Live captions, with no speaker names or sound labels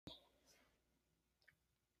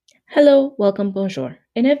Hello, welcome, bonjour.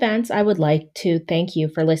 In advance, I would like to thank you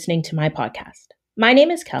for listening to my podcast. My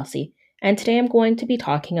name is Kelsey, and today I'm going to be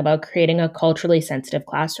talking about creating a culturally sensitive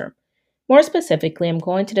classroom. More specifically, I'm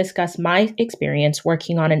going to discuss my experience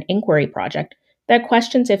working on an inquiry project that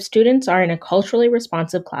questions if students are in a culturally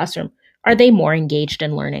responsive classroom, are they more engaged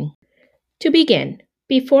in learning? To begin,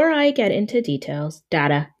 before I get into details,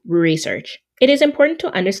 data, research, it is important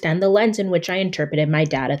to understand the lens in which I interpreted my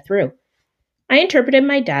data through. I interpreted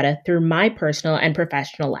my data through my personal and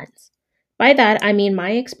professional lens. By that, I mean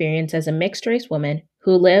my experience as a mixed race woman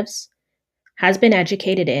who lives, has been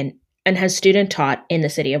educated in, and has student taught in the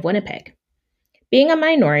city of Winnipeg. Being a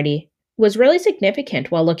minority was really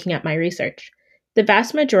significant while looking at my research. The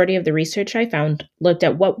vast majority of the research I found looked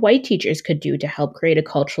at what white teachers could do to help create a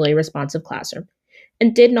culturally responsive classroom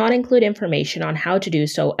and did not include information on how to do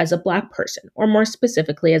so as a Black person, or more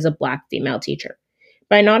specifically, as a Black female teacher.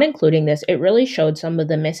 By not including this, it really showed some of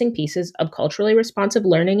the missing pieces of culturally responsive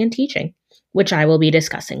learning and teaching, which I will be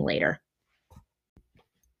discussing later.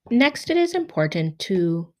 Next, it is important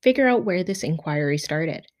to figure out where this inquiry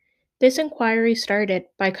started. This inquiry started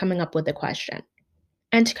by coming up with a question.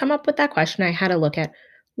 And to come up with that question, I had to look at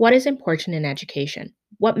what is important in education?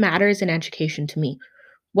 What matters in education to me?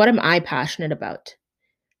 What am I passionate about?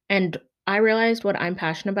 And I realized what I'm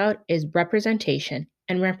passionate about is representation,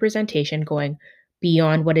 and representation going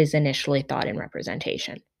beyond what is initially thought in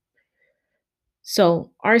representation.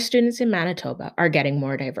 So, our students in Manitoba are getting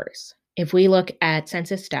more diverse. If we look at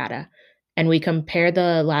census data and we compare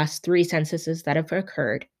the last three censuses that have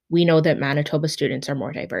occurred, we know that Manitoba students are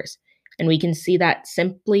more diverse. And we can see that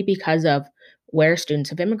simply because of where students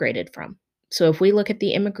have immigrated from. So, if we look at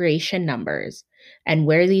the immigration numbers and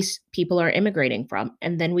where these people are immigrating from,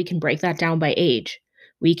 and then we can break that down by age,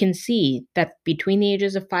 we can see that between the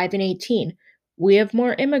ages of 5 and 18, we have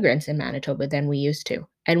more immigrants in Manitoba than we used to.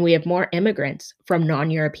 And we have more immigrants from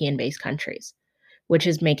non European based countries, which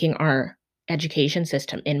is making our education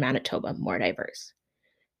system in Manitoba more diverse.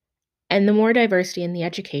 And the more diversity in the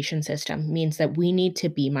education system means that we need to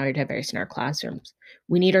be more diverse in our classrooms.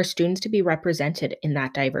 We need our students to be represented in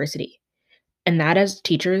that diversity. And that, as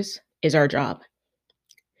teachers, is our job.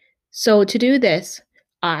 So, to do this,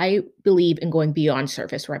 I believe in going beyond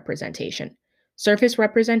surface representation. Surface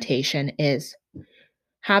representation is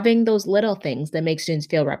having those little things that make students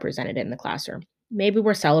feel represented in the classroom. Maybe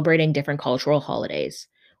we're celebrating different cultural holidays,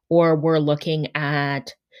 or we're looking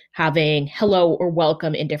at having hello or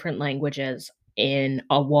welcome in different languages in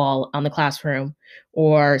a wall on the classroom,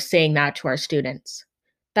 or saying that to our students.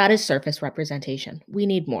 That is surface representation. We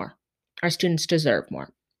need more. Our students deserve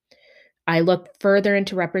more. I look further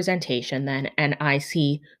into representation then, and I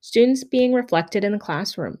see students being reflected in the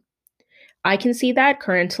classroom. I can see that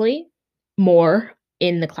currently more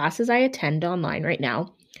in the classes I attend online right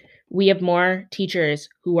now. We have more teachers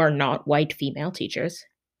who are not white female teachers,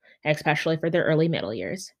 especially for their early middle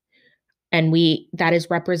years. And we that is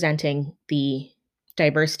representing the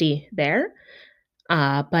diversity there.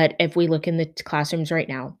 But if we look in the classrooms right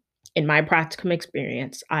now, in my practicum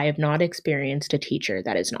experience, I have not experienced a teacher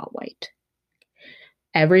that is not white.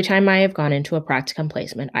 Every time I have gone into a practicum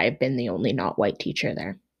placement, I have been the only not white teacher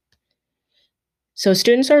there. So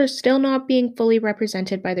students are still not being fully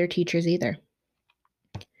represented by their teachers either.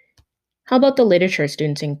 How about the literature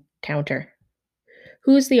students encounter?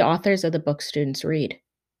 Who's the authors of the books students read?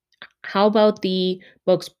 How about the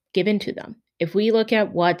books given to them? If we look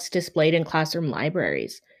at what's displayed in classroom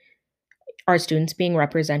libraries, are students being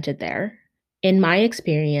represented there? In my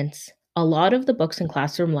experience, a lot of the books in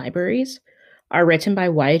classroom libraries are written by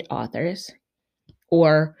white authors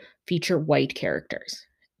or feature white characters.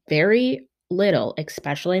 Very little,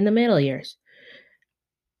 especially in the middle years,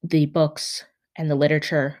 the books and the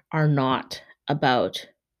literature are not about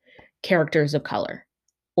characters of color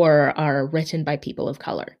or are written by people of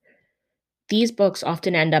color. These books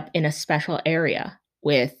often end up in a special area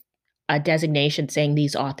with a designation saying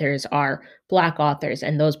these authors are Black authors,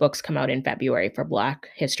 and those books come out in February for Black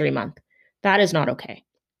History Month. That is not okay.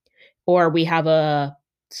 Or we have a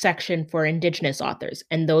section for Indigenous authors,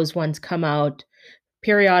 and those ones come out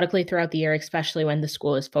periodically throughout the year, especially when the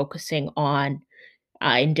school is focusing on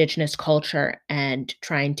Indigenous culture and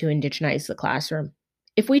trying to indigenize the classroom.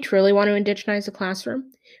 If we truly want to indigenize the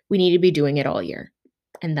classroom, we need to be doing it all year.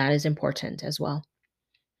 And that is important as well.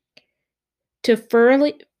 To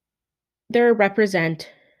further represent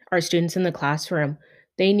our students in the classroom,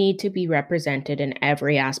 they need to be represented in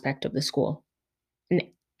every aspect of the school. And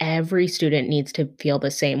every student needs to feel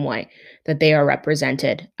the same way, that they are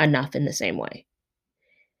represented enough in the same way.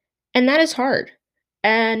 And that is hard.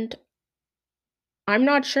 And I'm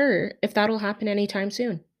not sure if that'll happen anytime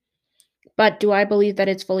soon. But do I believe that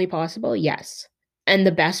it's fully possible? Yes. And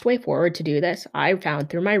the best way forward to do this, I found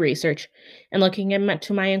through my research and looking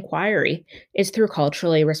into my inquiry, is through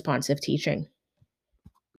culturally responsive teaching.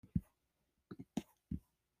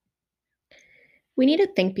 We need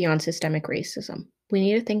to think beyond systemic racism. We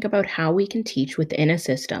need to think about how we can teach within a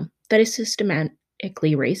system that is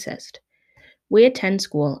systematically racist. We attend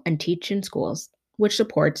school and teach in schools which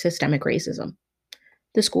support systemic racism.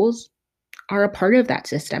 The schools are a part of that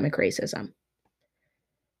systemic racism.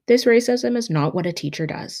 This racism is not what a teacher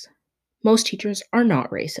does. Most teachers are not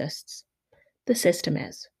racists. The system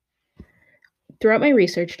is. Throughout my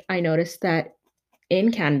research, I noticed that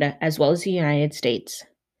in Canada, as well as the United States,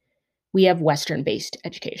 we have Western based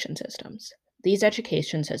education systems. These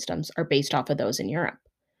education systems are based off of those in Europe.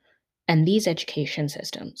 And these education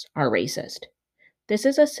systems are racist. This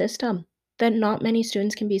is a system that not many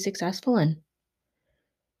students can be successful in.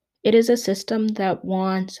 It is a system that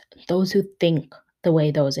wants those who think the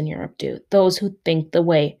way those in Europe do, those who think the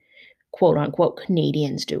way quote unquote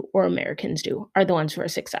Canadians do or Americans do, are the ones who are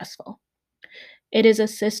successful. It is a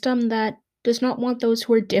system that does not want those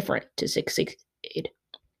who are different to succeed.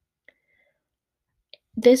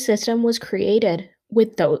 This system was created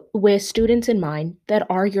with students in mind that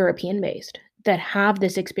are European based, that have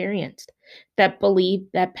this experience, that believe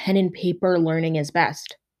that pen and paper learning is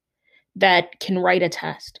best, that can write a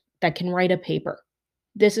test, that can write a paper.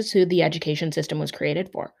 This is who the education system was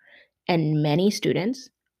created for. And many students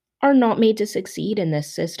are not made to succeed in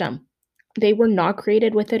this system. They were not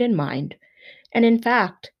created with it in mind. And in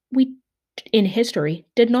fact, we in history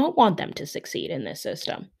did not want them to succeed in this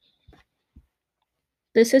system.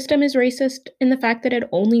 The system is racist in the fact that it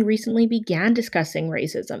only recently began discussing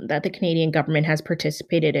racism that the Canadian government has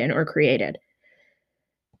participated in or created.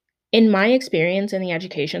 In my experience in the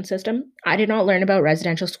education system, I did not learn about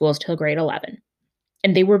residential schools till grade 11,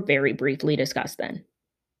 and they were very briefly discussed then.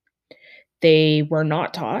 They were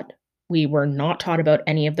not taught. We were not taught about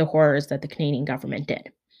any of the horrors that the Canadian government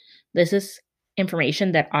did. This is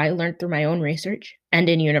information that I learned through my own research and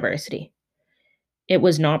in university. It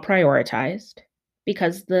was not prioritized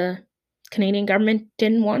because the Canadian government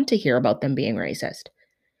didn't want to hear about them being racist.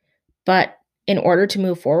 But in order to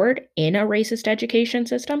move forward in a racist education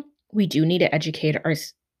system, we do need to educate our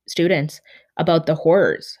students about the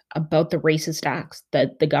horrors, about the racist acts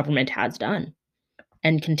that the government has done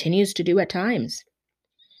and continues to do at times.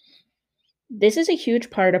 This is a huge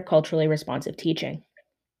part of culturally responsive teaching.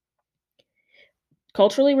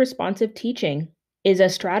 Culturally responsive teaching is a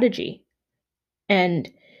strategy, and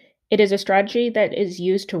it is a strategy that is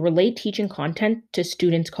used to relate teaching content to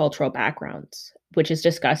students' cultural backgrounds, which is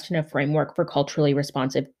discussed in a framework for culturally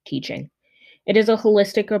responsive teaching. It is a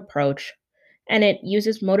holistic approach, and it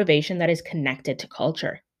uses motivation that is connected to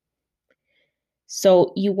culture.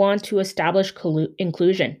 So you want to establish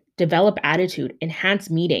inclusion, develop attitude,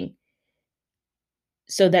 enhance meaning,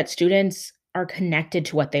 so that students are connected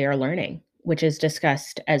to what they are learning, which is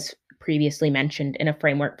discussed as previously mentioned in a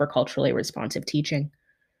framework for culturally responsive teaching.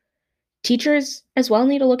 Teachers as well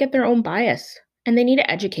need to look at their own bias, and they need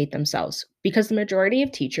to educate themselves because the majority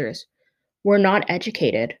of teachers were not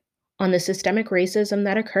educated on the systemic racism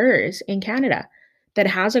that occurs in Canada, that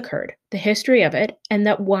has occurred, the history of it, and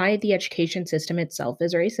that why the education system itself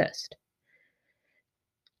is racist.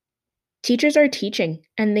 Teachers are teaching,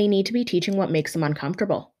 and they need to be teaching what makes them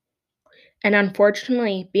uncomfortable. And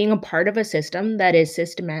unfortunately, being a part of a system that is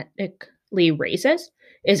systematically racist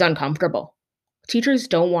is uncomfortable. Teachers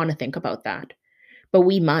don't want to think about that, but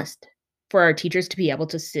we must for our teachers to be able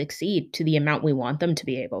to succeed to the amount we want them to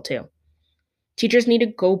be able to. Teachers need to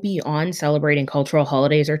go beyond celebrating cultural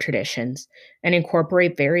holidays or traditions and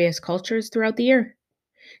incorporate various cultures throughout the year.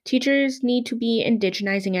 Teachers need to be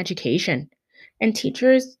indigenizing education, and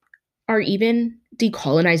teachers are even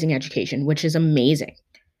decolonizing education, which is amazing.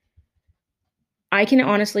 I can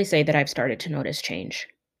honestly say that I've started to notice change,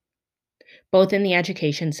 both in the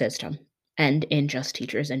education system and in just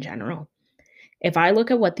teachers in general. If I look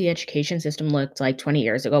at what the education system looked like 20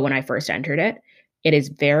 years ago when I first entered it, it is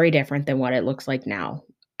very different than what it looks like now,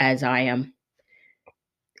 as I am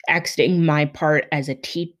exiting my part as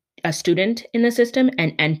a student in the system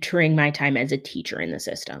and entering my time as a teacher in the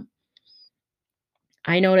system.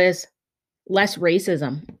 I notice less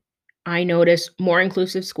racism. I notice more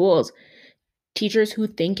inclusive schools, teachers who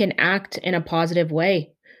think and act in a positive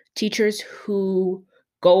way, teachers who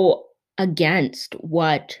go against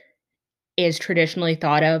what is traditionally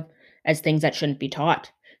thought of as things that shouldn't be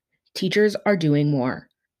taught. Teachers are doing more,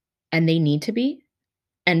 and they need to be,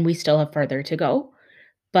 and we still have further to go.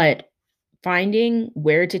 But finding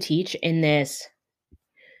where to teach in this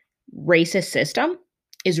racist system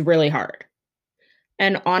is really hard.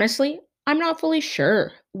 And honestly, I'm not fully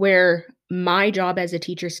sure where my job as a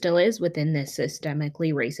teacher still is within this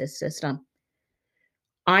systemically racist system.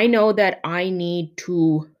 I know that I need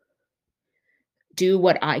to do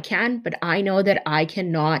what I can, but I know that I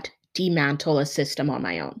cannot dismantle a system on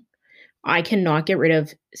my own. I cannot get rid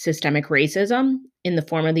of systemic racism in the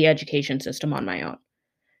form of the education system on my own.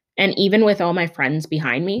 And even with all my friends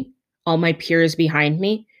behind me, all my peers behind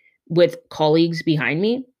me, with colleagues behind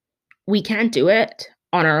me, we can't do it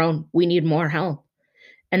on our own. We need more help.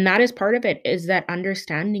 And that is part of it, is that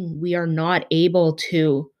understanding we are not able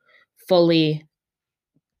to fully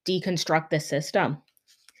deconstruct the system,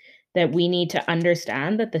 that we need to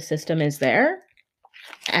understand that the system is there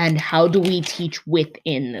and how do we teach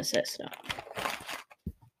within the system.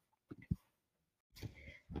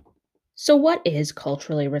 So, what is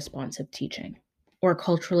culturally responsive teaching, or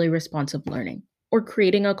culturally responsive learning, or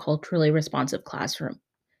creating a culturally responsive classroom?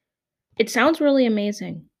 It sounds really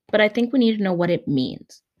amazing, but I think we need to know what it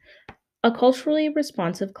means. A culturally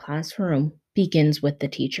responsive classroom begins with the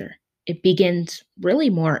teacher. It begins really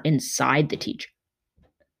more inside the teacher.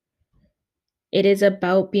 It is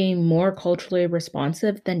about being more culturally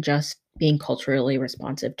responsive than just being culturally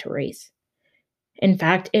responsive to race. In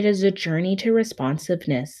fact, it is a journey to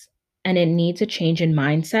responsiveness, and it needs a change in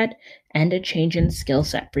mindset and a change in skill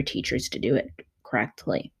set for teachers to do it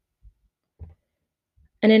correctly.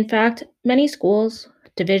 And in fact, many schools,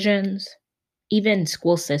 divisions, even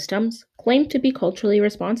school systems claim to be culturally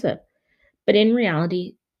responsive, but in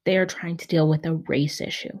reality, they are trying to deal with a race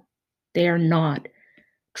issue. They are not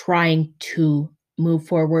trying to move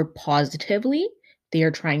forward positively, they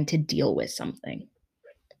are trying to deal with something.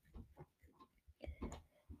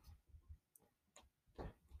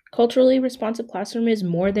 Culturally responsive classroom is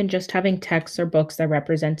more than just having texts or books that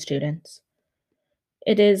represent students.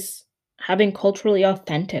 It is having culturally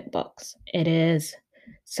authentic books. It is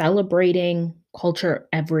celebrating culture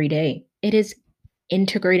every day. It is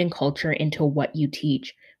integrating culture into what you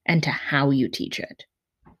teach and to how you teach it.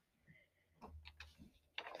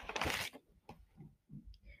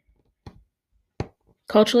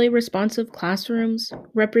 Culturally responsive classrooms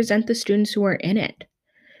represent the students who are in it.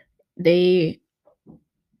 They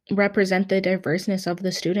represent the diverseness of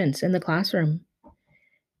the students in the classroom.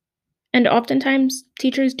 And oftentimes,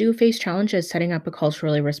 teachers do face challenges setting up a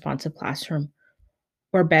culturally responsive classroom.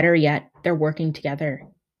 Or better yet, they're working together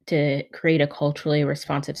to create a culturally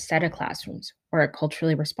responsive set of classrooms or a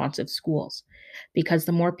culturally responsive schools. Because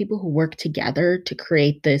the more people who work together to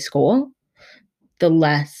create the school, the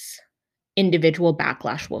less individual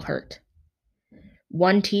backlash will hurt.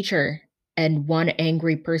 One teacher and one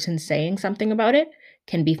angry person saying something about it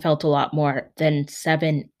can be felt a lot more than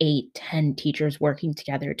 7, 8, 10 teachers working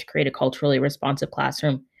together to create a culturally responsive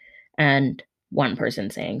classroom and one person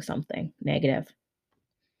saying something negative.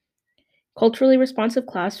 Culturally responsive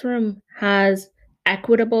classroom has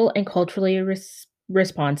equitable and culturally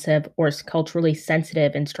responsive or culturally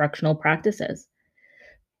sensitive instructional practices.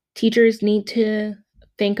 Teachers need to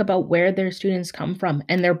think about where their students come from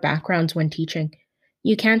and their backgrounds when teaching.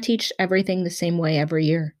 You can't teach everything the same way every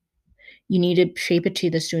year. You need to shape it to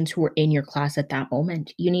the students who are in your class at that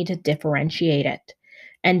moment. You need to differentiate it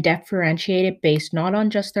and differentiate it based not on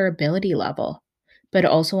just their ability level, but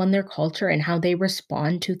also on their culture and how they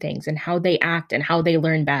respond to things and how they act and how they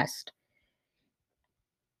learn best.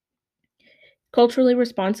 Culturally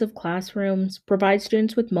responsive classrooms provide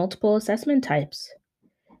students with multiple assessment types.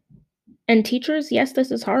 And teachers, yes,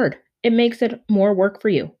 this is hard. It makes it more work for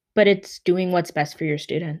you, but it's doing what's best for your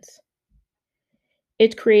students.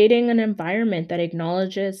 It's creating an environment that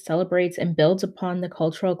acknowledges, celebrates, and builds upon the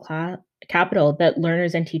cultural capital that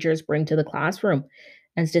learners and teachers bring to the classroom,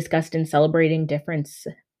 as discussed in Celebrating Difference,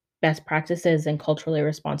 Best Practices, and Culturally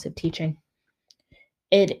Responsive Teaching.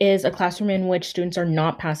 It is a classroom in which students are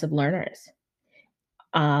not passive learners.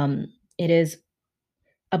 It is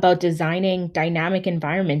about designing dynamic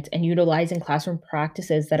environments and utilizing classroom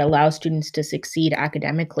practices that allow students to succeed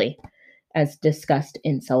academically, as discussed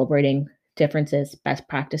in Celebrating Differences, Best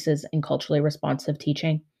Practices, and Culturally Responsive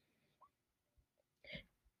Teaching.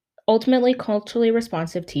 Ultimately, culturally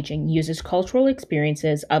responsive teaching uses cultural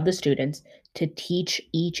experiences of the students to teach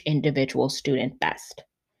each individual student best.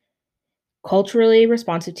 Culturally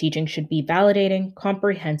responsive teaching should be validating,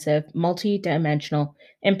 comprehensive, multidimensional,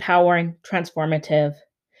 empowering, transformative,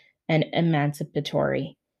 and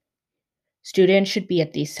emancipatory. Students should be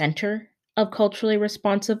at the center of culturally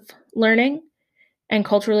responsive learning and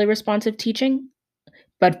culturally responsive teaching.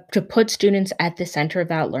 But to put students at the center of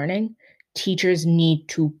that learning, teachers need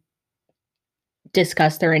to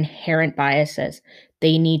discuss their inherent biases.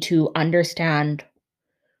 They need to understand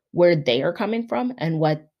where they are coming from and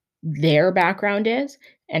what their background is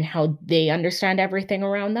and how they understand everything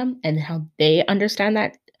around them and how they understand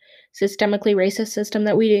that systemically racist system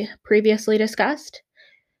that we previously discussed,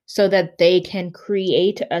 so that they can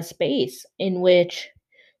create a space in which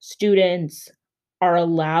students are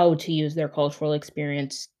allowed to use their cultural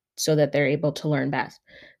experience so that they're able to learn best.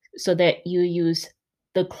 So that you use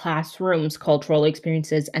the classroom's cultural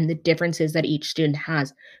experiences and the differences that each student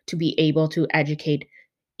has to be able to educate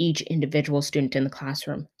each individual student in the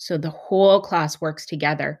classroom. So the whole class works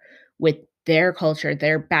together with their culture,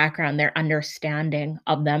 their background, their understanding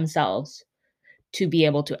of themselves to be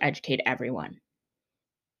able to educate everyone,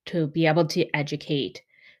 to be able to educate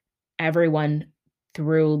everyone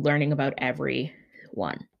through learning about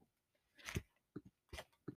everyone.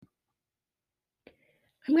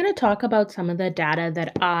 I'm going to talk about some of the data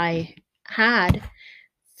that I had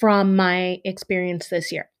from my experience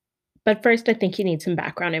this year. But first, I think you need some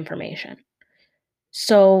background information.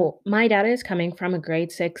 So, my data is coming from a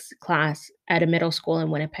grade 6 class at a middle school in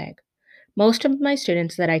Winnipeg. Most of my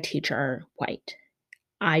students that I teach are white.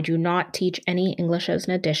 I do not teach any English as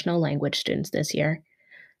an additional language students this year.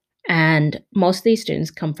 And most of these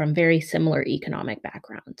students come from very similar economic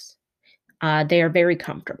backgrounds. They are very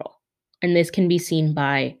comfortable. And this can be seen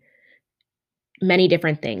by many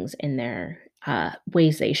different things in their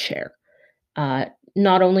ways they share.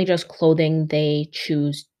 Not only just clothing they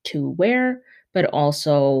choose to wear, but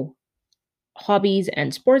also hobbies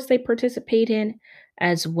and sports they participate in,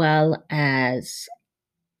 as well as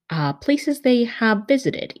places they have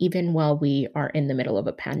visited, even while we are in the middle of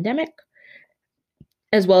a pandemic,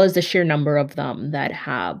 as well as the sheer number of them that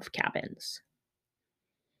have cabins.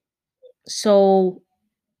 So,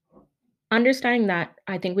 understanding that,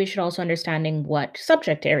 I think we should also understanding what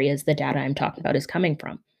subject areas the data I'm talking about is coming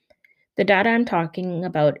from. The data I'm talking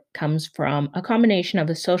about comes from a combination of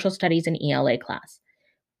a social studies and ELA class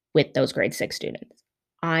with those grade 6 students.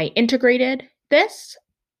 I integrated this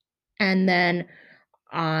and then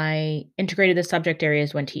I integrated the subject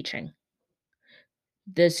areas when teaching.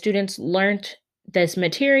 The students learned this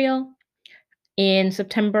material in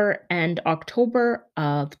September and October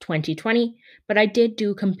of 2020, but I did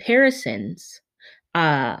do comparisons,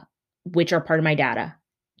 uh, which are part of my data,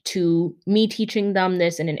 to me teaching them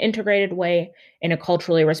this in an integrated way, in a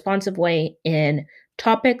culturally responsive way, in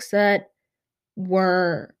topics that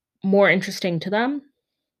were more interesting to them,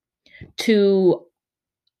 to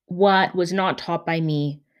what was not taught by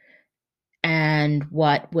me and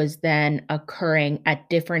what was then occurring at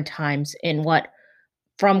different times in what,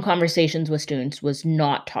 from conversations with students, was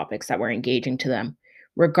not topics that were engaging to them,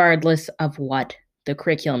 regardless of what the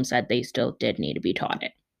curriculum said they still did need to be taught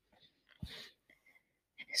it.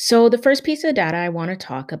 So, the first piece of data I want to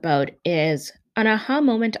talk about is an aha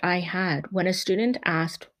moment I had when a student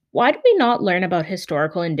asked, why do we not learn about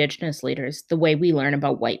historical Indigenous leaders the way we learn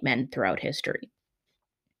about white men throughout history?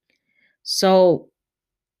 So,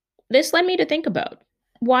 this led me to think about,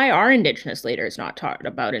 why are Indigenous leaders not taught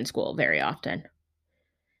about in school very often?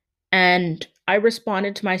 And I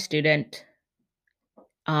responded to my student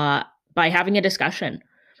by having a discussion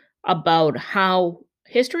about how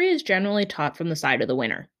history is generally taught from the side of the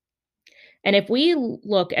winner. And if we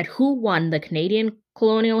look at who won the Canadian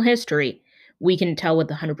colonial history, we can tell with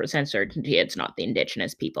 100% certainty it's not the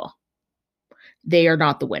Indigenous people. They are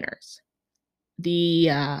not the winners. The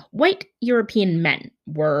white European men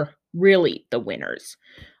were really the winners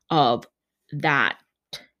of that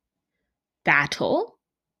battle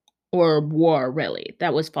or war, really,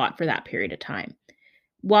 that was fought for that period of time.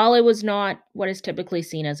 While it was not what is typically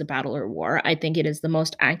seen as a battle or war, I think it is the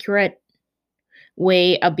most accurate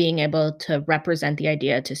way of being able to represent the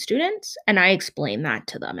idea to students, and I explain that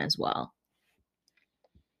to them as well.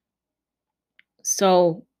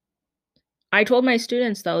 So I told my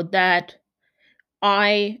students, though, that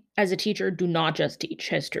I, as a teacher, do not just teach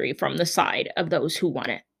history from the side of those who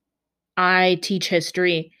won it. I teach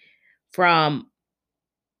history from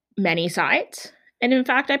many sides. And in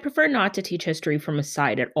fact, I prefer not to teach history from a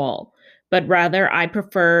side at all, but rather I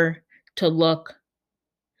prefer to look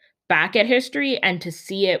back at history and to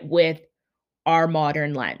see it with our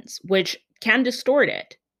modern lens, which can distort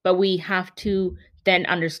it, but we have to then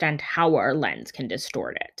understand how our lens can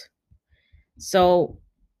distort it. So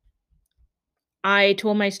I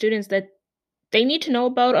told my students that they need to know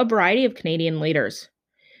about a variety of Canadian leaders.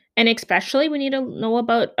 And especially we need to know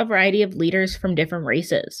about a variety of leaders from different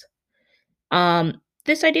races.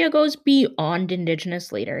 This idea goes beyond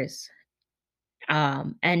Indigenous leaders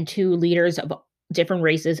and to leaders of different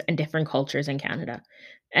races and different cultures in Canada.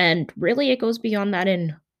 And really, it goes beyond that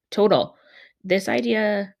in total. This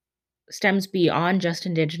idea stems beyond just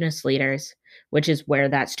Indigenous leaders, which is where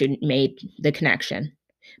that student made the connection,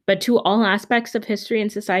 but to all aspects of history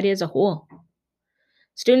and society as a whole.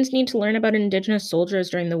 Students need to learn about Indigenous soldiers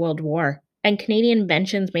during the World War and Canadian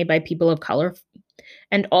inventions made by people of color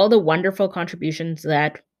and all the wonderful contributions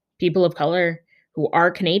that people of color who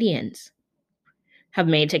are Canadians have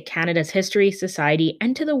made to Canada's history, society,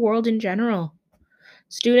 and to the world in general.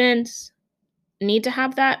 Students need to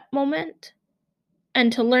have that moment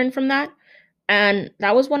and to learn from that. And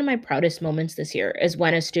that was one of my proudest moments this year, is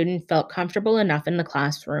when a student felt comfortable enough in the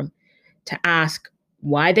classroom to ask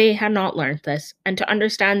why they had not learned this and to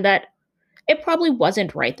understand that it probably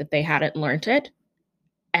wasn't right that they hadn't learned it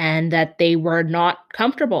and that they were not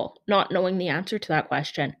comfortable not knowing the answer to that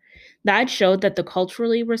question. That showed that the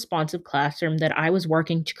culturally responsive classroom that I was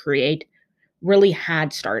working to create really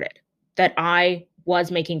had started, that I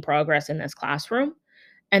was making progress in this classroom,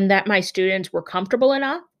 and that my students were comfortable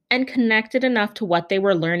enough and connected enough to what they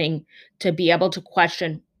were learning to be able to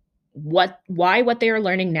question why what they are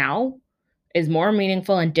learning now is more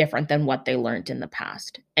meaningful and different than what they learned in the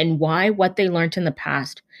past, and why what they learned in the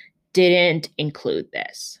past didn't include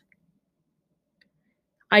this.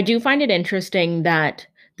 I do find it interesting that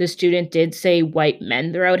the student did say white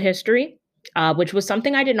men throughout history, which was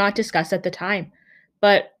something I did not discuss at the time.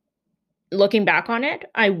 But looking back on it,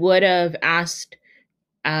 I would have asked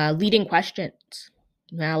leading questions.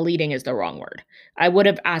 Well, leading is the wrong word. I would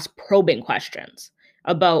have asked probing questions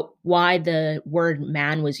about why the word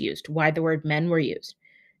man was used, why the word men were used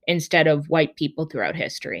instead of white people throughout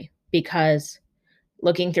history. Because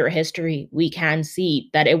looking through history, we can see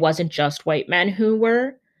that it wasn't just white men who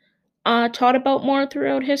were taught about more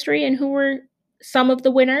throughout history and who were some of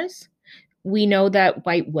the winners. We know that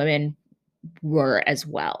white women were as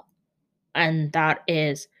well. And that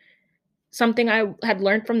is something I had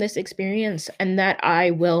learned from this experience and that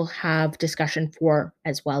I will have discussion for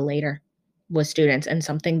as well later with students, and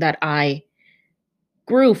something that I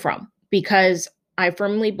grew from, because I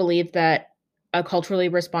firmly believe that a culturally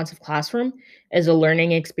responsive classroom is a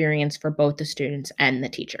learning experience for both the students and the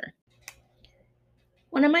teacher.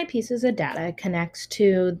 One of my pieces of data connects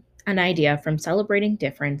to an idea from celebrating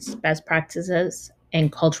difference, best practices,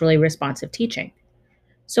 and culturally responsive teaching.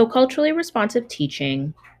 So, culturally responsive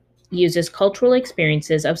teaching uses cultural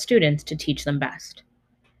experiences of students to teach them best.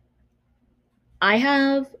 I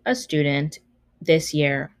have a student this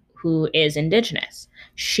year who is Indigenous.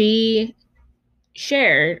 She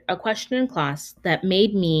shared a question in class that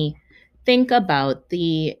made me think about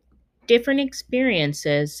the different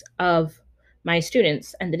experiences of my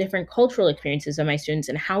students and the different cultural experiences of my students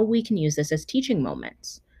and how we can use this as teaching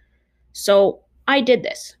moments. So I did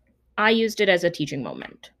this. I used it as a teaching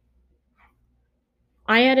moment.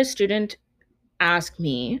 I had a student ask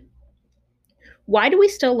me, why do we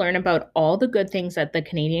still learn about all the good things that the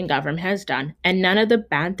Canadian government has done and none of the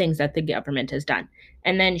bad things that the government has done?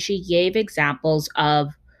 And then she gave examples of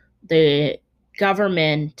the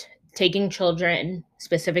government taking children,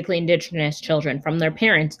 specifically Indigenous children, from their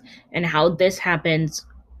parents, and how this happens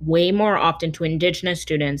way more often to Indigenous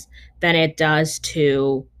students than it does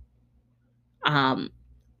to um,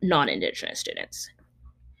 non Indigenous students.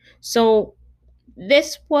 So,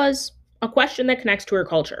 this was a question that connects to her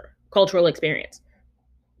cultural experience.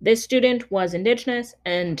 This student was Indigenous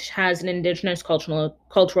and has an Indigenous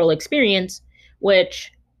cultural experience,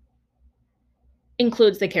 which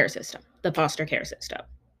includes the care system, the foster care system.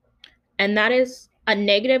 And that is a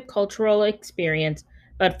negative cultural experience.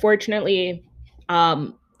 But fortunately,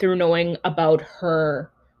 through knowing about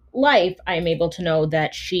her life, I'm able to know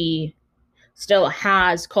that she still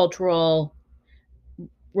has cultural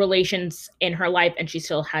relations in her life and she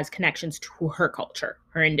still has connections to her culture,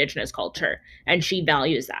 her Indigenous culture, and she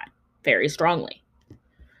values that very strongly.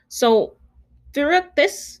 So, throughout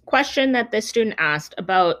this question that this student asked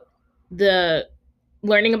about the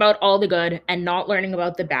learning about all the good and not learning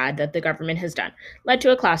about the bad that the government has done led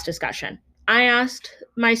to a class discussion. I asked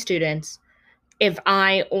my students if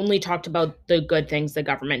I only talked about the good things the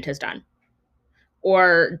government has done,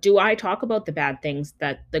 or do I talk about the bad things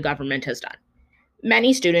that the government has done?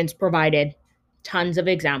 Many students provided tons of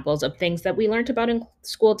examples of things that we learned about in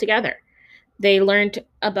school together. They learned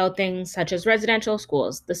about things such as residential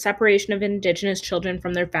schools, the separation of Indigenous children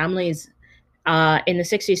from their families in the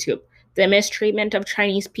 60s scoop, the mistreatment of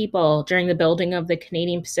Chinese people during the building of the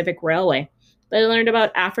Canadian Pacific Railway. They learned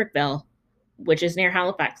about Africville, which is near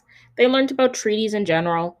Halifax. They learned about treaties in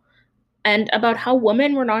general and about how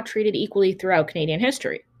women were not treated equally throughout Canadian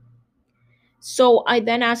history. So I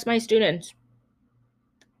then asked my students,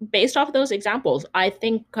 based off of those examples, I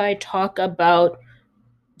think I talk about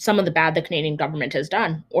some of the bad the Canadian government has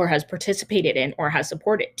done or has participated in or has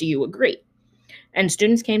supported. Do you agree? And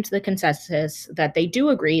students came to the consensus that they do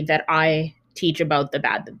agree that I teach about the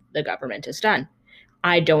bad the government has done.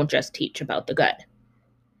 I don't just teach about the good.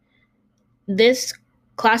 This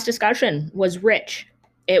class discussion was rich.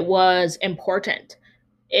 It was important.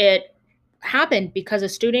 It happened because a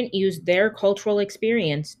student used their cultural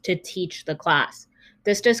experience to teach the class.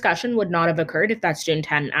 This discussion would not have occurred if that student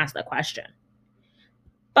hadn't asked the question.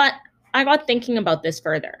 But I got thinking about this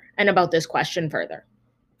further and about this question further.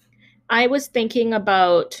 I was thinking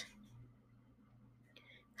about,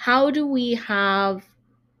 how do we have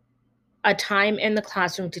a time in the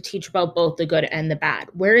classroom to teach about both the good and the bad?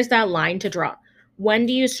 Where is that line to draw? When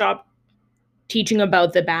do you stop teaching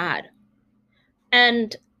about the bad?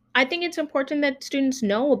 And I think it's important that students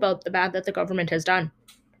know about the bad that the government has done.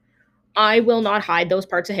 I will not hide those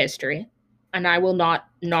parts of history, and I will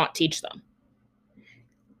not teach them.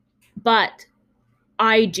 But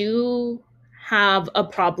I do have a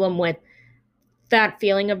problem with that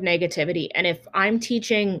feeling of negativity. And if I'm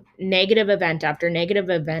teaching negative event after negative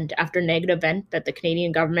event after negative event that the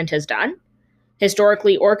Canadian government has done,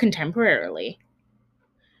 historically or contemporarily,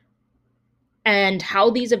 and how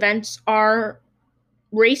these events are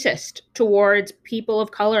racist towards people of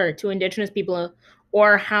color, to Indigenous people,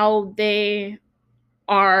 or how they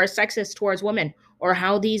are sexist towards women, or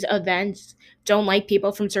how these events don't like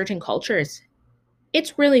people from certain cultures,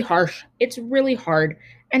 it's really harsh, it's really hard,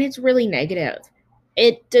 and it's really negative.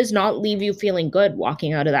 It does not leave you feeling good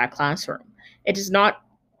walking out of that classroom. It does not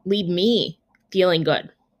leave me feeling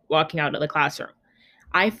good walking out of the classroom.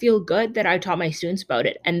 I feel good that I taught my students about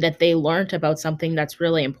it and that they learned about something that's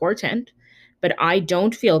really important. But I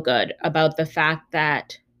don't feel good about the fact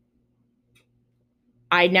that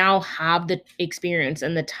I now have the experience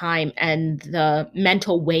and the time and the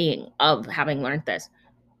mental weighing of having learned this.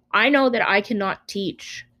 I know that I cannot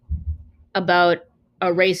teach about a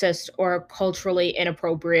racist or a culturally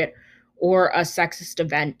inappropriate or a sexist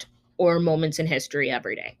event or moments in history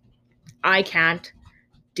every day. I can't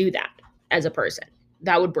do that as a person.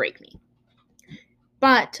 That would break me.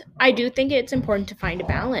 But I do think it's important to find a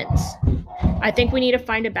balance. I think we need to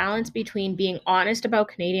find a balance between being honest about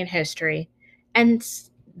Canadian history and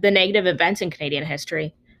the negative events in Canadian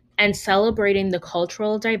history and celebrating the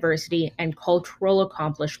cultural diversity and cultural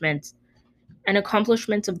accomplishments and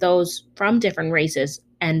accomplishments of those from different races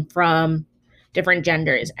and from different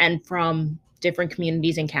genders and from different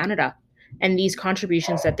communities in Canada and these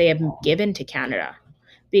contributions that they have given to Canada.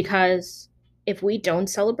 Because if we don't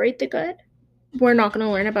celebrate the good, we're not going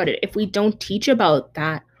to learn about it. If we don't teach about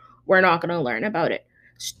that, we're not going to learn about it.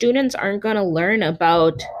 Students aren't going to learn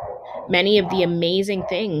about many of the amazing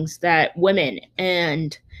things that women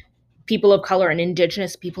and people of color and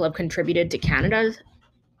Indigenous people have contributed to Canada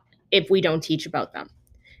if we don't teach about them.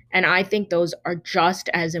 And I think those are just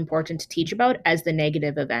as important to teach about as the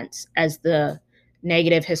negative events, as the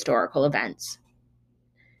negative historical events.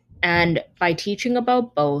 And by teaching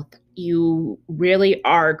about both, you really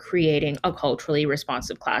are creating a culturally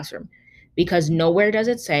responsive classroom, because nowhere does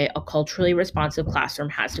it say a culturally responsive classroom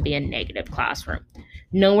has to be a negative classroom.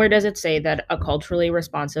 Nowhere does it say that a culturally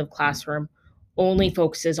responsive classroom only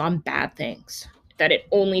focuses on bad things, that it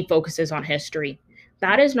only focuses on history.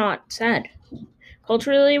 That is not said.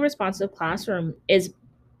 Culturally responsive classroom is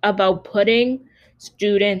about putting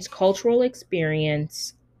students' cultural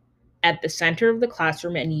experience at the center of the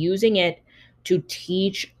classroom and using it to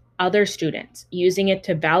teach other students, using it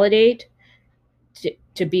to validate,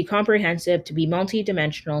 to be comprehensive, to be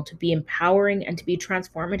multidimensional, to be empowering, and to be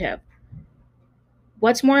transformative.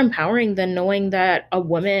 What's more empowering than knowing that a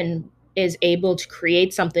woman is able to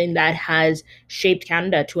create something that has shaped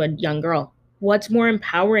Canada to a young girl? What's more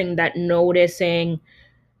empowering than noticing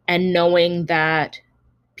and knowing that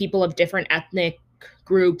people of different ethnic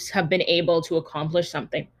groups have been able to accomplish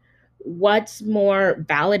something? What's more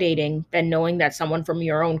validating than knowing that someone from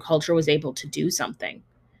your own culture was able to do something?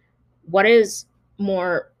 What is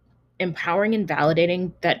more empowering and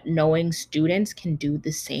validating that knowing students can do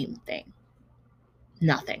the same thing?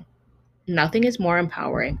 Nothing. Nothing is more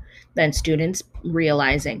empowering than students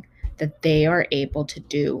realizing that they are able to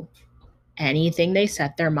do anything they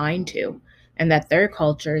set their mind to, and that their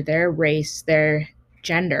culture, their race, their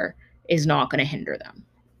gender is not going to hinder them.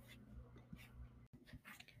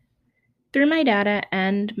 Through my data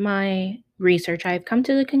and my research, I've come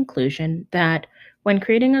to the conclusion that when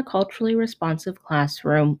creating a culturally responsive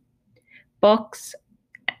classroom, books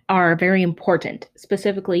are very important.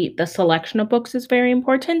 Specifically, the selection of books is very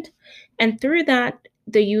important. And through that,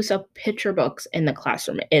 the use of picture books in the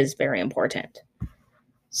classroom is very important.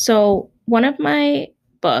 So, one of my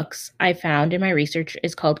books I found in my research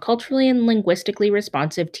is called Culturally and Linguistically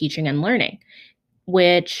Responsive Teaching and Learning,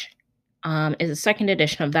 which is a second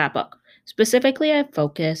edition of that book. Specifically, I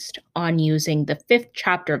focused on using the fifth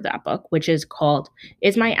chapter of that book, which is called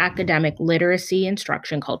Is My Academic Literacy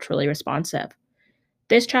Instruction Culturally Responsive?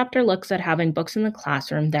 This chapter looks at having books in the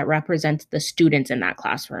classroom that represent the students in that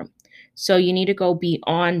classroom. So you need to go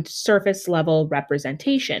beyond surface level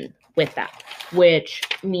representation with that, which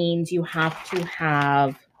means you have to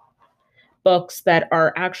have books that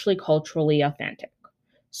are actually culturally authentic.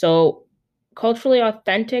 So culturally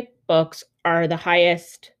authentic books are the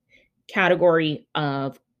highest category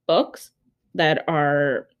of books that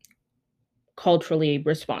are culturally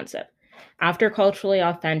responsive. After culturally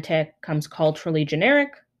authentic comes culturally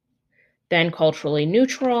generic, then culturally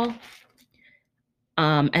neutral,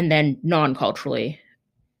 and then non culturally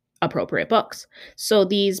appropriate books. So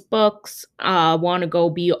these books want to go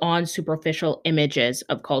beyond superficial images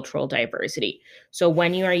of cultural diversity. So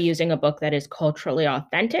when you are using a book that is culturally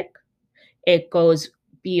authentic, it goes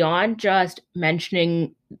beyond just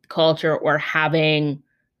mentioning culture or having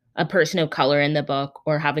a person of color in the book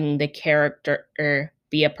or having the character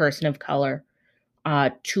be a person of color,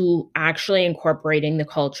 to actually incorporating the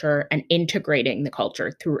culture and integrating the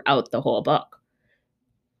culture throughout the whole book.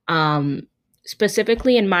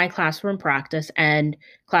 Specifically in my classroom practice and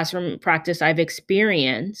classroom practice I've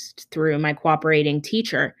experienced through my cooperating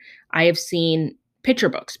teacher, I have seen picture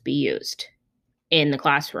books be used in the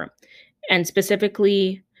classroom, and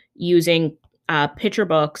specifically using picture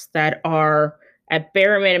books that are at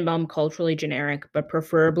bare minimum culturally generic, but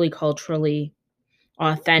preferably culturally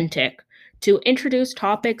authentic, to introduce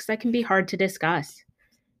topics that can be hard to discuss.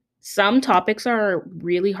 Some topics are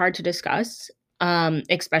really hard to discuss,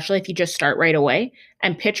 especially if you just start right away.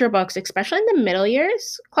 And picture books, especially in the middle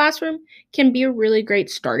years classroom, can be a really great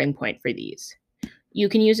starting point for these. You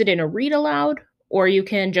can use it in a read aloud, or you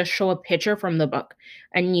can just show a picture from the book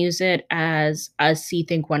and use it as a see,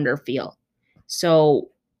 think, wonder, feel. So,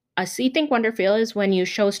 a see, think, wonder, feel is when you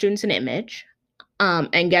show students an image,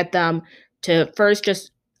 and get them to first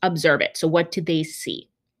just observe it. So, what do they see?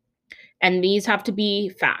 And these have to be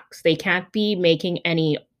facts. They can't be making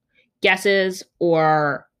any guesses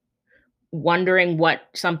or wondering what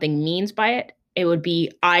something means by it. It would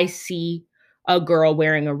be, I see a girl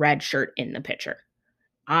wearing a red shirt in the picture.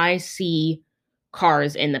 I see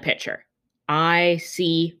cars in the picture. I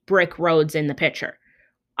see brick roads in the picture.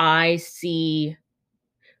 I see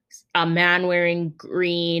a man wearing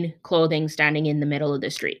green clothing standing in the middle of the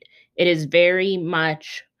street. It is very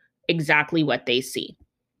much exactly what they see.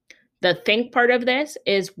 The think part of this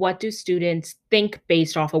is, what do students think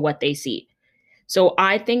based off of what they see? So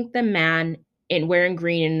I think the man in wearing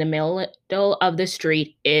green in the middle of the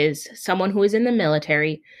street is someone who is in the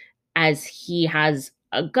military, as he has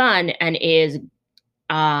a gun and is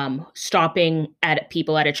stopping at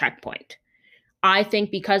people at a checkpoint. I think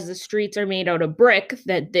because the streets are made out of brick,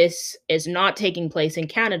 that this is not taking place in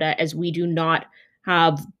Canada, as we do not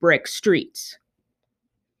have brick streets.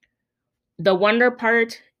 The wonder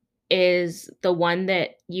part is the one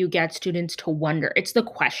that you get students to wonder. It's the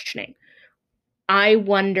questioning. I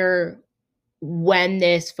wonder when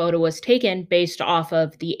this photo was taken based off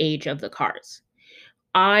of the age of the cars.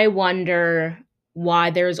 I wonder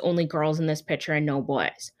why there's only girls in this picture and no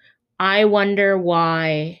boys. I wonder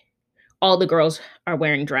why all the girls are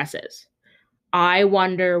wearing dresses. I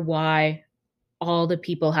wonder why all the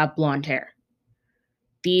people have blonde hair.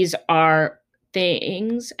 These are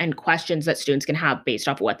things and questions that students can have based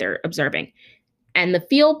off of what they're observing. And the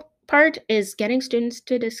feel part is getting students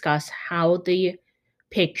to discuss how the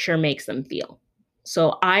picture makes them feel.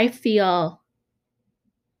 So I feel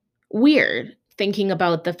weird thinking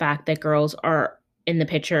about the fact that girls are in the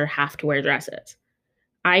picture have to wear dresses.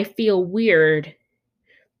 I feel weird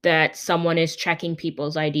that someone is checking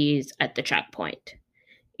people's IDs at the checkpoint.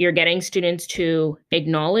 You're getting students to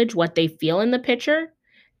acknowledge what they feel in the picture,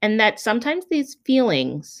 and that sometimes these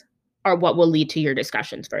feelings are what will lead to your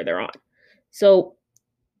discussions further on. So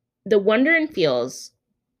the wonder and feels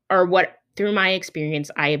are what, through my experience,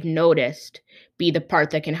 I have noticed be the part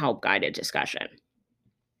that can help guide a discussion.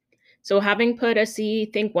 So having put a see,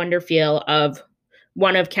 think, wonder, feel of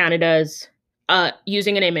one of Canada's,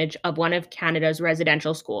 using an image of one of Canada's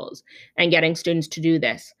residential schools and getting students to do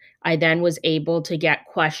this, I then was able to get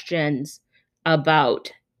questions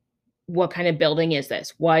about, what kind of building is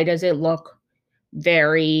this? Why does it look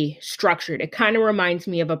very structured? It kind of reminds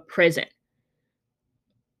me of a prison.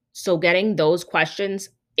 So getting those questions,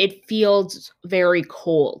 it feels very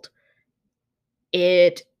cold.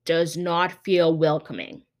 It does not feel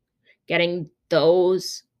welcoming. Getting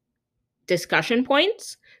those discussion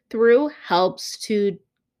points through helps to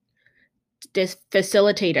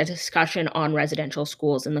facilitate a discussion on residential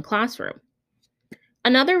schools in the classroom.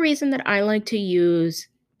 Another reason that I like to use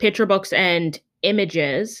picture books and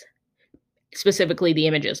images, specifically the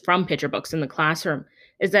images from picture books in the classroom,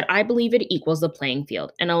 is that I believe it equals the playing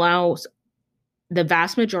field and allows the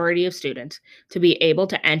vast majority of students to be able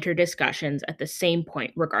to enter discussions at the same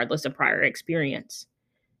point, regardless of prior experience.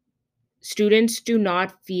 Students do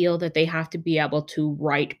not feel that they have to be able to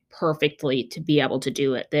write perfectly to be able to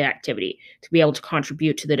do it, the activity, to be able to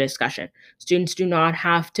contribute to the discussion. Students do not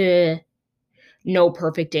have to know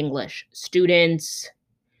perfect English. Students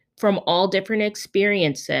from all different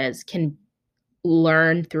experiences can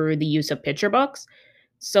learn through the use of picture books.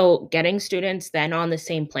 So getting students then on the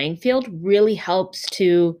same playing field really helps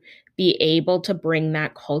to be able to bring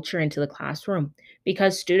that culture into the classroom,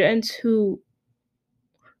 because students who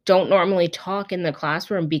don't normally talk in the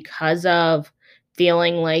classroom because of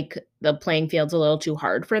feeling like the playing field's a little too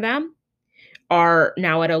hard for them are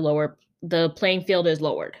now at the playing field is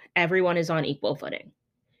lowered. Everyone is on equal footing.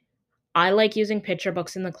 I like using picture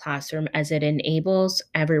books in the classroom as it enables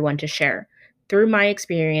everyone to share. Through my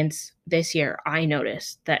experience this year, I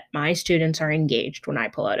noticed that my students are engaged when I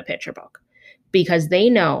pull out a picture book because they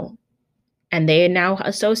know and they now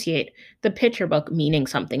associate the picture book meaning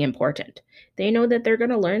something important. They know that they're going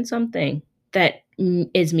to learn something that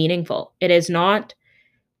is meaningful. It is not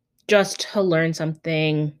just to learn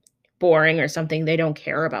something boring or something they don't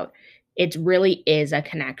care about. It really is a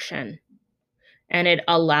connection. And it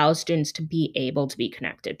allows students to be able to be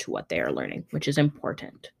connected to what they are learning, which is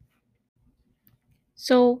important.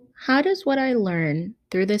 So, how does what I learn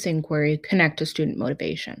through this inquiry connect to student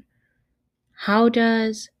motivation? How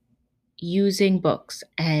does using books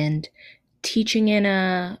and teaching in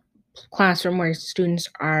a classroom where students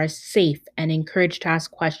are safe and encouraged to ask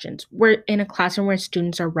questions, we're in a classroom where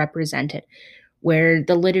students are represented, where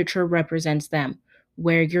the literature represents them,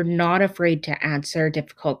 where you're not afraid to answer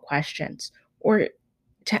difficult questions or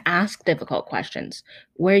to ask difficult questions,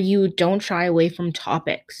 where you don't shy away from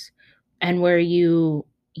topics, and where you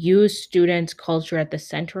use students' culture at the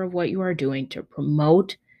center of what you are doing to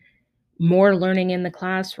promote more learning in the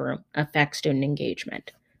classroom, affect student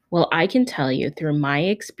engagement. Well, I can tell you through my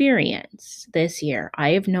experience this year, I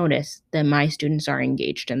have noticed that my students are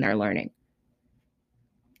engaged in their learning.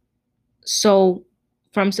 So,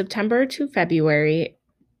 from September to February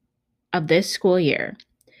of this school year,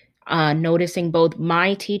 noticing both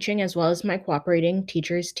my teaching as well as my cooperating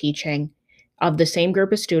teachers' teaching of the same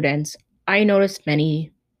group of students, I noticed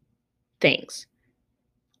many things.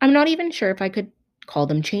 I'm not even sure if I could call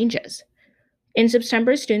them changes. In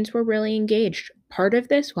September, students were really engaged. Part of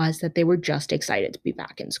this was that they were just excited to be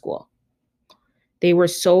back in school. They were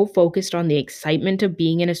so focused on the excitement of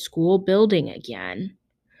being in a school building again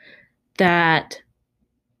that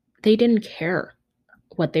they didn't care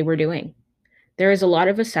what they were doing. There is a lot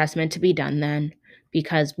of assessment to be done then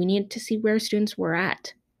because we needed to see where students were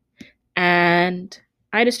at. And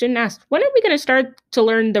I had a student ask, when are we going to start to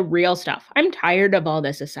learn the real stuff? I'm tired of all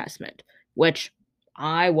this assessment, which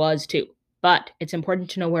I was too. But it's important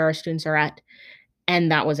to know where our students are at.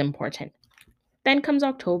 And that was important. Then comes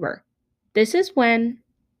October. This is when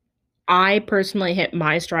I personally hit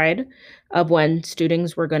my stride of when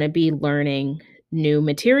students were going to be learning new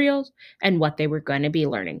materials and what they were going to be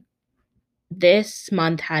learning. This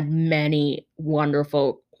month had many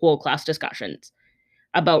wonderful whole class discussions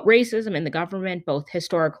about racism in the government, both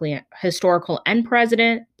historical and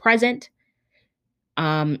present,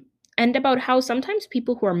 and about how sometimes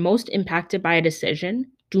people who are most impacted by a decision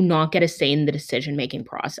do not get a say in the decision-making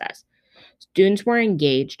process. Students were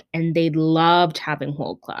engaged and they loved having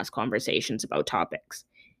whole class conversations about topics.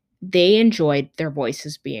 They enjoyed their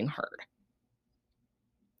voices being heard.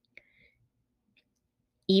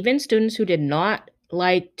 Even students who did not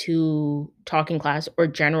like to talk in class or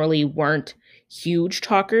generally weren't huge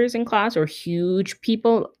talkers in class or huge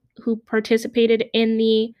people who participated in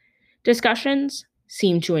the discussions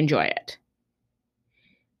seemed to enjoy it.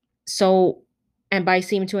 So, and by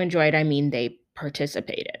seem to enjoy it, I mean they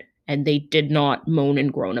participated and they did not moan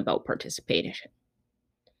and groan about participation.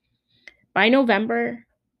 By November,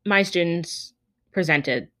 my students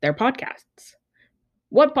presented their podcasts.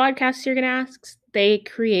 What podcasts, you're going to ask? They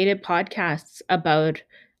created podcasts about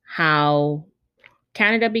how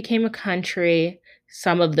Canada became a country,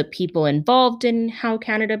 some of the people involved in how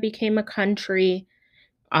Canada became a country,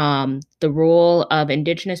 the role of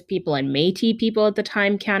Indigenous people and Métis people at the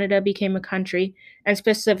time Canada became a country, and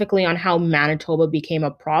specifically on how Manitoba became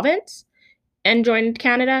a province and joined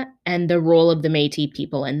Canada, and the role of the Métis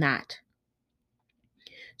people in that.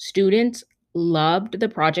 Students loved the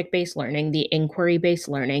project-based learning, the inquiry-based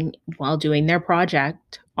learning while doing their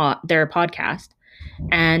their podcast,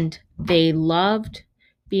 and they loved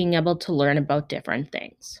being able to learn about different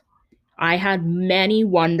things. I had many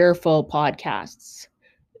wonderful podcasts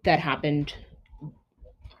that happened,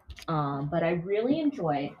 but I really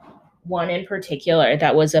enjoyed one in particular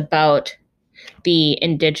that was about the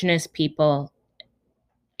Indigenous people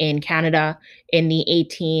in Canada in the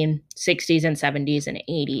 1860s and 70s and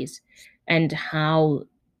 80s, and how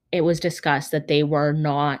it was discussed that they were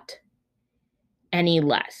not any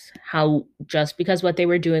less. How just because what they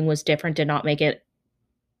were doing was different did not make it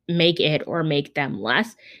or make them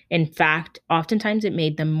less. In fact, oftentimes it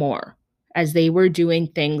made them more, as they were doing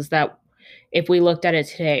things that, if we looked at it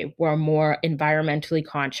today, were more environmentally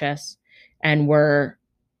conscious and were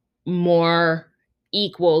more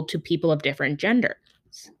equal to people of different genders.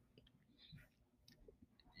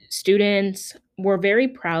 Students were very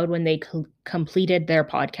proud when they completed their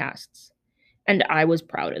podcasts, and I was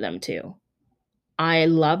proud of them too. I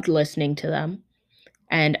loved listening to them,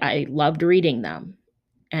 and I loved reading them,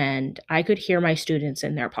 and I could hear my students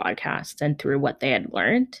in their podcasts and through what they had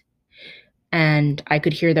learned, and I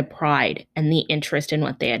could hear the pride and the interest in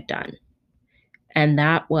what they had done. And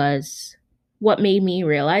that was what made me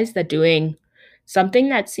realize that doing something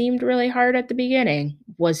that seemed really hard at the beginning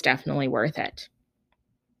was definitely worth it.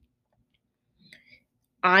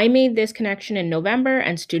 I made this connection in November,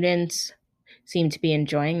 and students seemed to be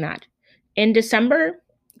enjoying that. In December,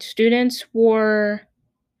 students were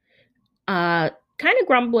kind of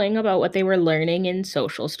grumbling about what they were learning in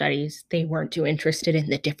social studies. They weren't too interested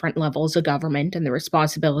in the different levels of government and the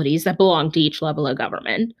responsibilities that belong to each level of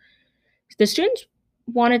government. The students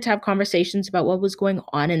wanted to have conversations about what was going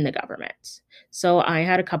on in the governments. So I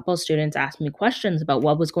had a couple of students ask me questions about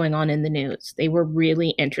what was going on in the news. They were really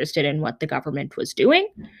interested in what the government was doing,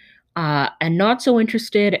 and not so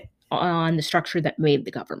interested on the structure that made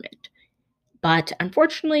the government. But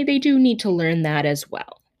unfortunately, they do need to learn that as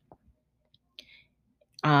well.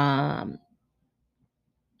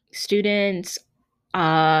 Students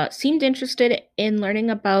seemed interested in learning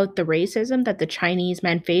about the racism that the Chinese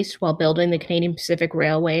men faced while building the Canadian Pacific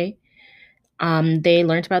Railway. They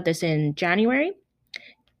learned about this in January.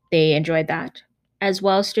 They enjoyed that. As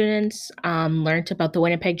well, students learned about the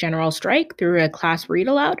Winnipeg General Strike through a class read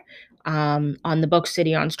aloud on the book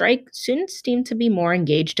City on Strike. Students seemed to be more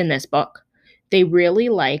engaged in this book. They really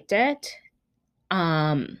liked it.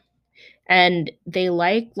 And they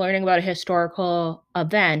liked learning about a historical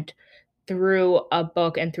event through a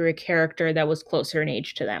book and through a character that was closer in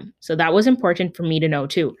age to them. So that was important for me to know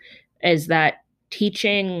too, is that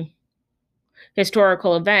teaching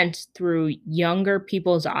historical events through younger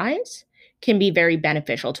people's eyes can be very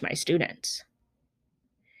beneficial to my students.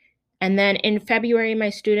 And then in February, my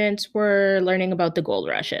students were learning about the gold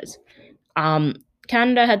rushes.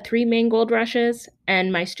 Canada had 3 main gold rushes,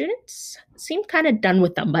 and my students seemed kind of done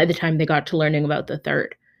with them by the time they got to learning about the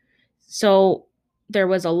third. So there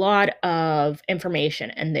was a lot of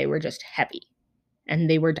information, and they were just heavy, and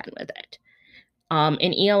they were done with it.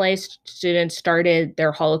 In ELA, students started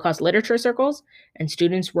their Holocaust literature circles, and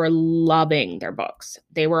students were loving their books.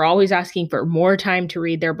 They were always asking for more time to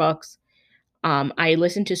read their books. I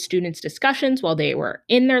listened to students' discussions while they were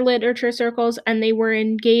in their literature circles, and they were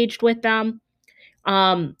engaged with them.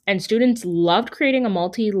 And students loved creating a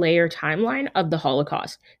multi-layer timeline of the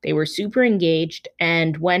Holocaust. They were super engaged,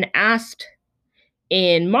 and when asked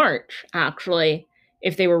in March, actually,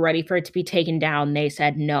 if they were ready for it to be taken down, they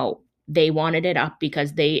said no. They wanted it up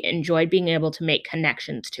because they enjoyed being able to make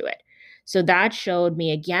connections to it. So that showed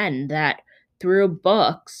me again that through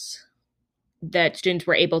books, that students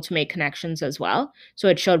were able to make connections as well. So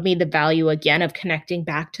it showed me the value again of connecting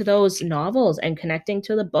back to those novels and connecting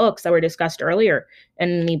to the books that were discussed earlier,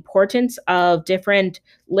 and the importance of different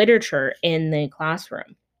literature in the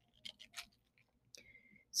classroom.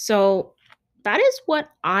 So that is what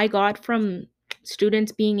I got from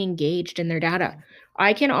students being engaged in their data.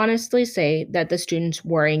 I can honestly say that the students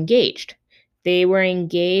were engaged. They were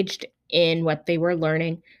engaged in what they were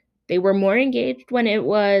learning. They were more engaged when it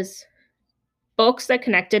was books that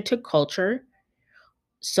connected to culture.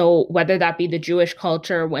 So whether that be the Jewish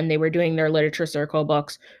culture when they were doing their literature circle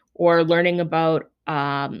books, or learning about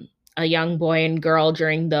a young boy and girl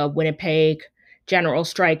during the Winnipeg General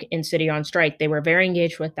Strike in City on Strike, they were very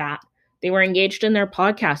engaged with that. They were engaged in their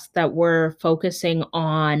podcasts that were focusing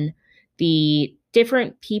on the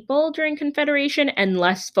different people during Confederation and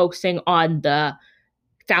less focusing on the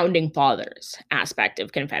founding fathers aspect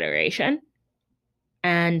of Confederation.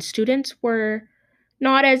 And students were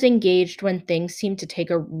not as engaged when things seemed to take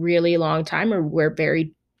a really long time or were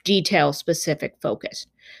very detail specific focused.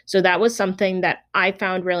 So that was something that I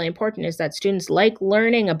found really important, is that students like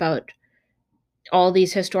learning about all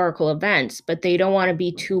these historical events, but they don't want to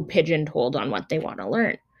be too pigeonholed on what they want to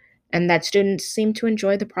learn. And that students seem to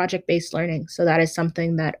enjoy the project based learning. So that is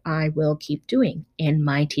something that I will keep doing in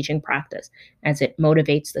my teaching practice as it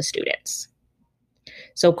motivates the students.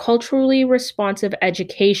 So, culturally responsive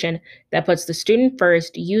education that puts the student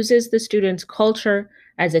first, uses the student's culture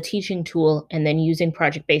as a teaching tool, and then using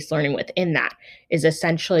project based learning within that is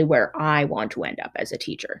essentially where I want to end up as a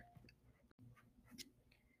teacher.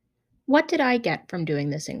 What did I get from doing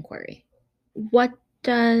this inquiry? What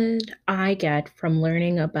did I get from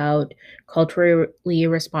learning about culturally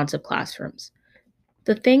responsive classrooms?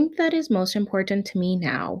 The thing that is most important to me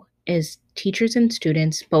now is teachers and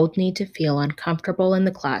students both need to feel uncomfortable in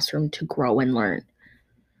the classroom to grow and learn.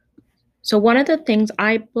 So, one of the things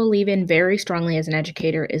I believe in very strongly as an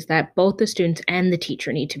educator is that both the students and the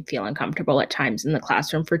teacher need to feel uncomfortable at times in the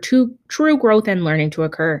classroom for true growth and learning to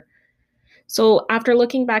occur. So, after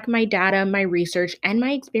looking back at my data, my research, and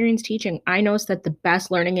my experience teaching, I noticed that the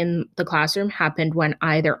best learning in the classroom happened when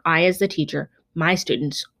either I, as the teacher, my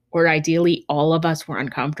students, or ideally all of us were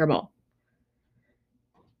uncomfortable.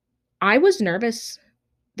 I was nervous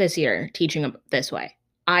this year teaching this way.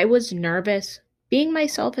 I was nervous being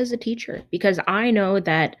myself as a teacher because I know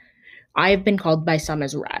that I have been called by some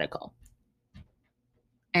as radical.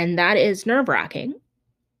 And that is nerve wracking,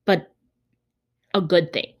 but a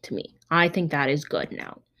good thing to me. I think that is good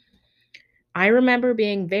now. I remember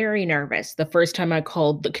being very nervous the first time I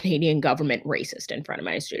called the Canadian government racist in front of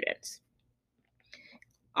my students.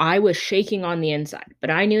 I was shaking on the inside, but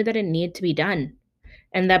I knew that it needed to be done.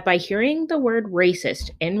 And that by hearing the word racist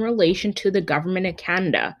in relation to the government of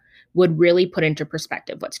Canada would really put into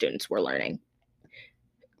perspective what students were learning.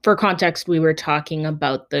 For context, we were talking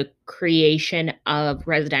about the creation of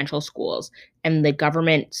residential schools and the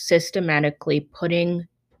government systematically putting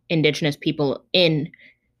Indigenous people in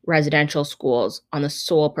residential schools on the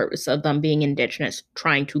sole purpose of them being Indigenous,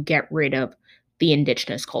 trying to get rid of the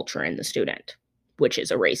Indigenous culture in the student, which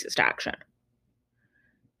is a racist action.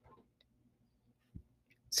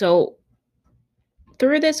 So,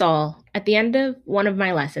 through this all, at the end of one of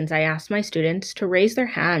my lessons, I asked my students to raise their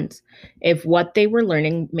hands if what they were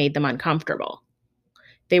learning made them uncomfortable.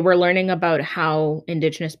 They were learning about how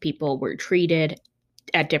Indigenous people were treated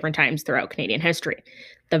at different times throughout Canadian history.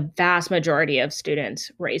 The vast majority of students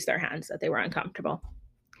raised their hands that they were uncomfortable.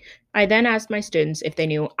 I then asked my students if they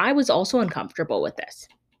knew I was also uncomfortable with this.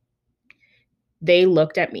 They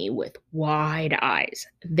looked at me with wide eyes.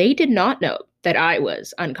 They did not know that I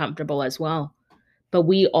was uncomfortable as well. But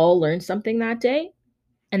we all learned something that day,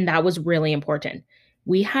 and that was really important.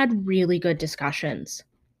 We had really good discussions.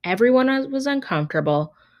 Everyone was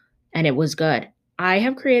uncomfortable, and it was good. I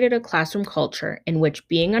have created a classroom culture in which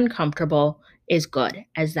being uncomfortable is good,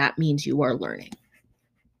 as that means you are learning.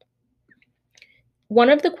 One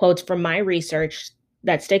of the quotes from my research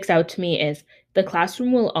that sticks out to me is, "The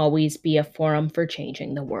classroom will always be a forum for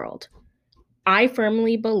changing the world." I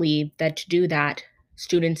firmly believe that to do that,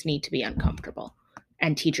 students need to be uncomfortable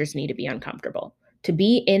and teachers need to be uncomfortable. To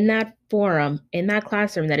be in that forum, in that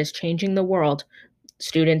classroom that is changing the world,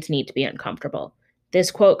 students need to be uncomfortable. This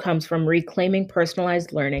quote comes from Reclaiming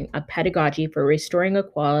Personalized Learning, a pedagogy for restoring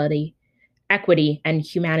equality, equity, and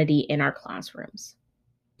humanity in our classrooms.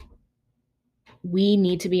 We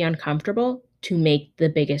need to be uncomfortable to make the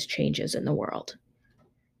biggest changes in the world.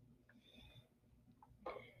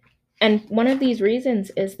 And one of these reasons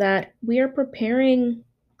is that we are preparing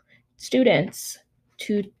students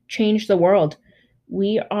to change the world.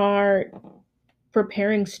 We are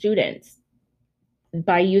preparing students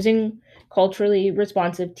by using culturally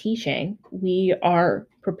responsive teaching. We are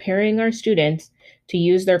preparing our students to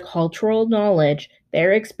use their cultural knowledge,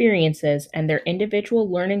 their experiences, and their individual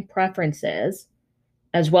learning preferences,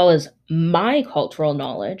 as well as my cultural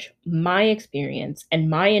knowledge, my experience, and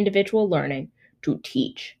my individual learning to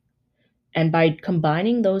teach. And by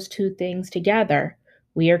combining those two things together,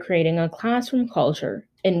 we are creating a classroom culture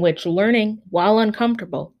in which learning, while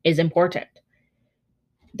uncomfortable, is important.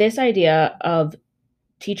 This idea of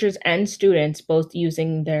teachers and students both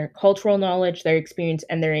using their cultural knowledge, their experience,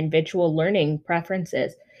 and their individual learning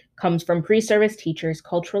preferences comes from pre-service teachers,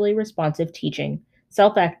 culturally responsive teaching,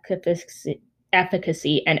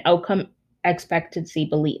 self-efficacy, and outcome expectancy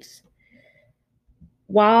beliefs.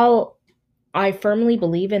 While I firmly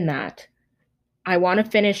believe in that, I want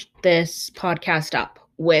to finish this podcast up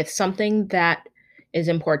with something that is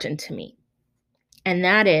important to me. And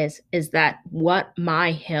that is that what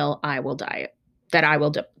my hill I will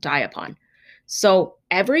die upon. So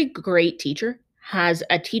every great teacher has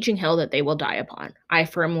a teaching hill that they will die upon. I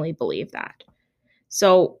firmly believe that.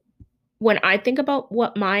 So when I think about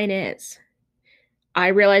what mine is, I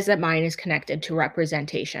realize that mine is connected to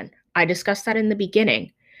representation. I discussed that in the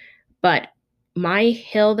beginning, but my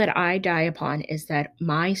hill that I die upon is that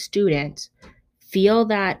my students feel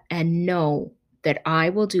that and know that I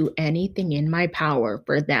will do anything in my power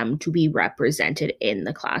for them to be represented in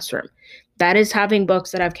the classroom. That is having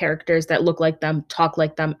books that have characters that look like them, talk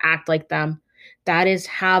like them, act like them. That is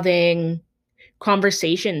having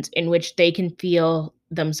conversations in which they can feel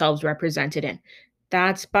themselves represented in.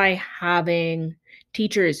 That's by having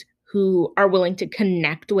teachers who are willing to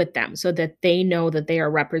connect with them so that they know that they are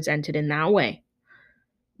represented in that way.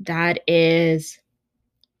 That is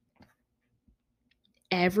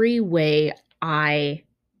every way I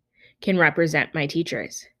can represent my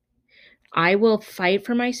teachers. I will fight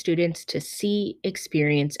for my students to see,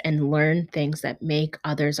 experience, and learn things that make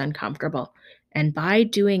others uncomfortable. And by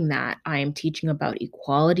doing that, I am teaching about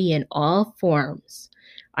equality in all forms.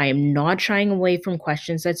 I am not shying away from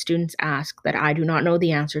questions that students ask that I do not know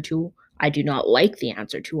the answer to, I do not like the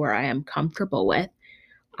answer to, or I am comfortable with.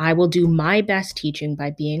 I will do my best teaching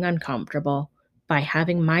by being uncomfortable, by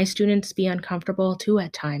having my students be uncomfortable too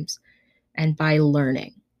at times, and by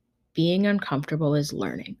learning. Being uncomfortable is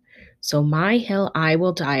learning. So my hill I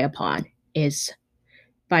will die upon is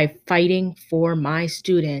by fighting for my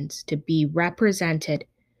students to be represented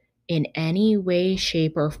in any way,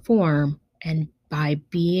 shape, or form, and by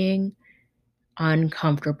being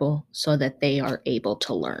uncomfortable so that they are able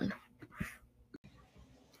to learn.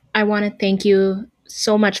 I want to thank you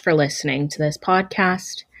so much for listening to this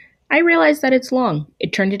podcast. I realize that it's long.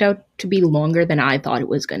 It turned out to be longer than I thought it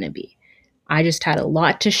was going to be. I just had a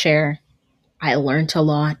lot to share. I learned a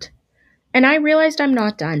lot. And I realized I'm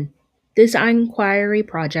not done. This inquiry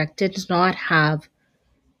project did not have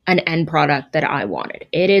an end product that I wanted.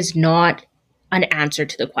 It is not an answer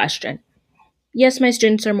to the question. Yes, my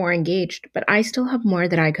students are more engaged, but I still have more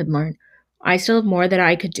that I could learn. I still have more that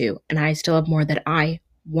I could do, and I still have more that I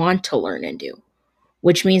want to learn and do,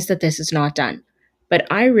 which means that this is not done. But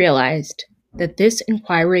I realized that this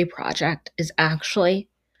inquiry project is actually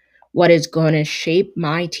what is going to shape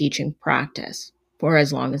my teaching practice for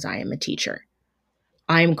as long as I am a teacher.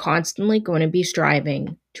 I'm constantly going to be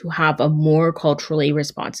striving to have a more culturally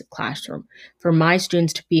responsive classroom, for my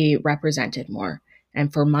students to be represented more,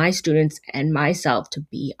 and for my students and myself to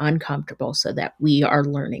be uncomfortable so that we are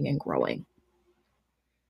learning and growing.